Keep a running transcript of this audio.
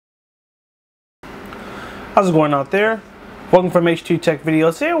How's it going out there? Welcome from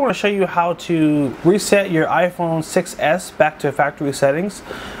H2TechVideos. Today I want to show you how to reset your iPhone 6s back to factory settings.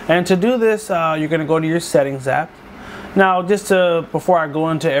 And to do this, you're going to go to your settings app. Now, before I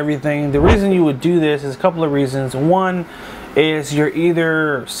go into everything, the reason you would do this is a couple of reasons. One is you're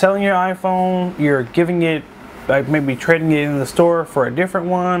either selling your iPhone, you're giving it, like maybe trading it in the store for a different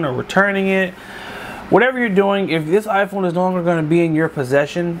one, or returning it. Whatever you're doing, if this iPhone is no longer going to be in your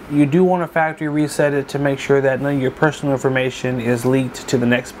possession, you do want to factory reset it to make sure that none of your personal information is leaked to the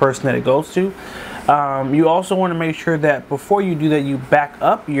next person that it goes to. You also want to make sure that before you do that, you back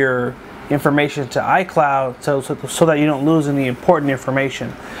up your information to iCloud so that you don't lose any important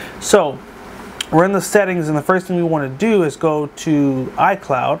information. So we're in the settings, and the first thing we want to do is go to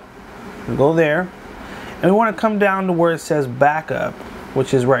iCloud. We'll go there, and we want to come down to where it says backup,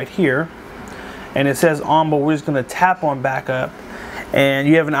 which is right here. And it says on, but we're just going to tap on backup, and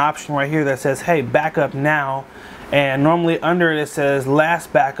you have an option right here that says, hey, backup now. And normally under it says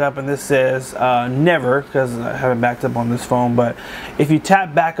last backup, and this says never, because I haven't backed up on this phone. But if you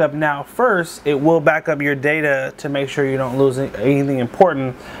tap backup now first, it will back up your data to make sure you don't lose anything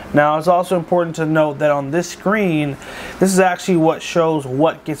important. Now, it's also important to note that on this screen, this is actually what shows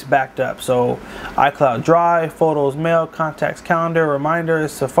what gets backed up. So iCloud Drive, Photos, Mail, Contacts, Calendar,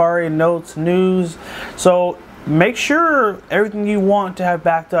 Reminders, Safari, Notes, News. So make sure everything you want to have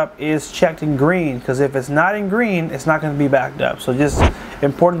backed up is checked in green, because if it's not in green, it's not going to be backed up. So just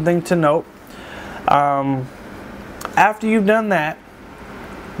important thing to note. After you've done that,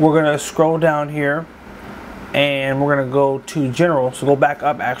 we're going to scroll down here and we're going to go to General. So go back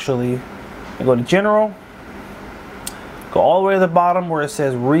up actually and go to General. Go all the way to the bottom where it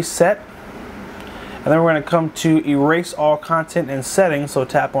says Reset. And then we're going to come to Erase All Content and Settings. So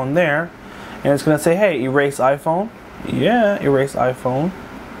tap on there. And it's going to say, hey, erase iPhone. Yeah, erase iPhone.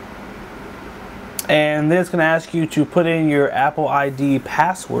 And then it's going to ask you to put in your Apple ID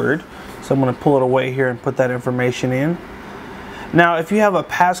password. So I'm going to pull it away here and put that information in. Now, if you have a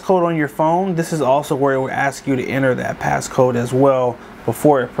passcode on your phone, this is also where it will ask you to enter that passcode as well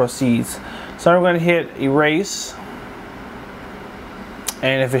before it proceeds. So I'm going to hit erase.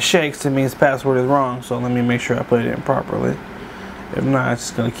 And if it shakes, it means password is wrong. So let me make sure I put it in properly. If not, it's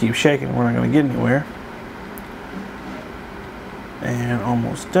just going to keep shaking. We're not going to get anywhere. And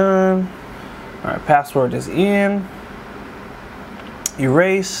almost done. Alright, password is in.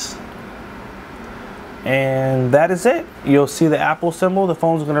 Erase. And that is it. You'll see the Apple symbol. The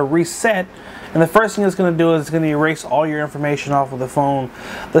phone's going to reset. And the first thing it's going to do is it's going to erase all your information off of the phone.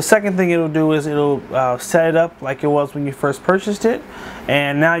 The second thing it'll do is it'll set it up like it was when you first purchased it.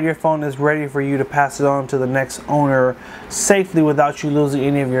 And now your phone is ready for you to pass it on to the next owner safely without you losing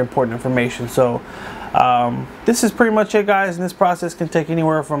any of your important information. So this is pretty much it, guys. And this process can take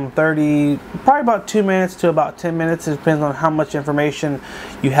anywhere from probably about 2 minutes to about 10 minutes. It depends on how much information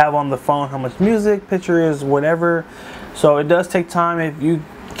you have on the phone, how much music, pictures, whatever. So it does take time. If you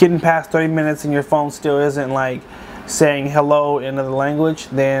getting past 30 minutes and your phone still isn't like saying hello in another language,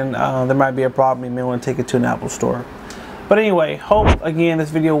 then there might be a problem. You may want to take it to an Apple store. But anyway, hope again this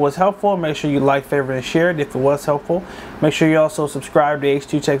video was helpful. Make sure you like, favorite, and share it if it was helpful. Make sure you also subscribe to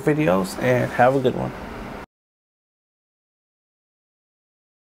H2TechVideos, and have a good one.